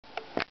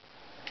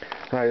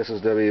Hi, this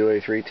is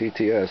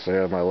WA3TTS. I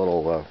have my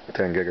little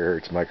 10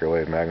 gigahertz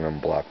microwave magnum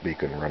block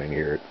beacon running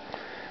here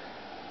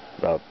at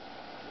about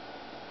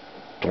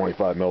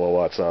 25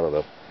 milliwatts out of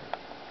the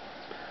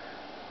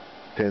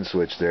pin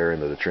switch there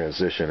into the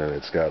transition, and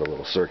it's got a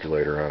little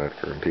circulator on it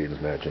for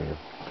impedance matching,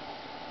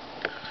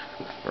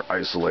 or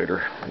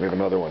isolator. We have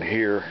another one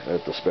here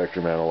at the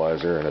spectrum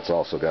analyzer, and it's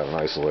also got an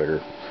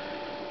isolator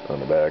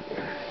on the back.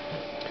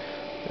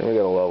 And we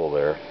got a level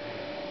there.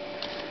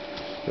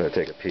 I'm going to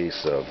take a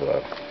piece of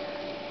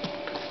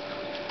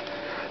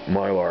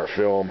Mylar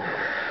film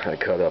I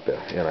cut up an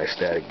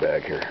anti-static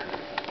bag here.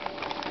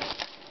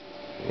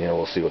 And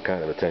we'll see what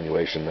kind of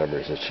attenuation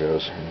numbers it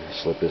shows.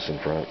 Slip this in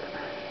front.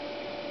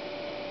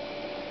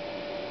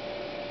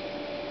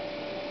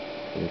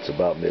 It's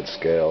about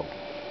mid-scale.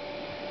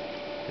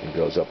 It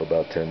goes up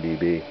about 10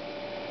 dB.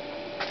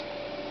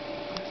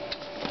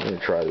 I'm going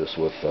to try this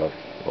with a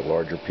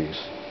larger piece.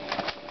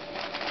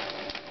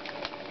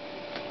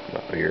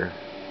 About here.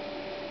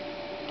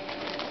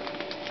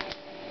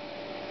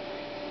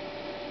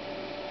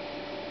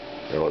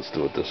 Now let's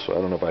do it this way. I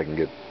don't know if I can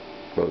get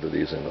both of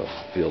these in the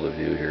field of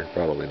view here.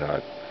 Probably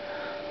not.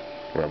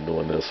 But I'm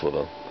doing this with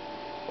a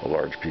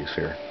large piece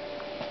here.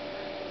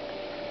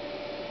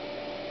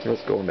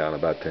 It's going down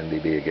about 10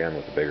 dB again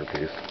with the bigger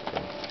piece.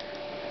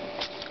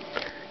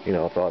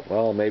 I thought,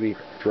 well, maybe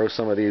throw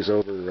some of these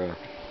over a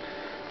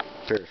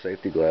pair of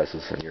safety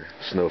glasses and you're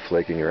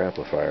snowflaking your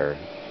amplifier.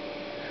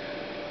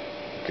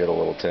 Get a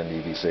little 10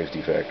 dB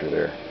safety factor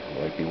there.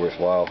 It might be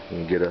worthwhile. You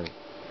can get a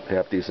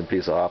half-decent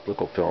piece of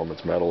optical film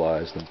that's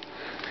metalized and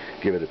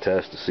give it a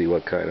test to see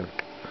what kind of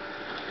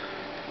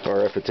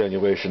RF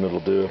attenuation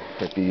it'll do.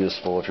 It'd be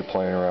useful if you're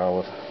playing around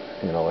with,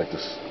 like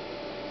this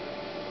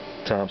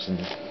Thompson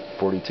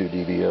 42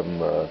 dBm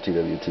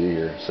TWT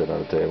here sitting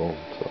on the table.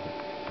 So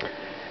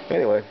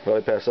anyway, thought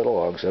I'd pass that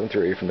along.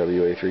 7-3 from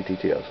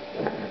WA3TTS.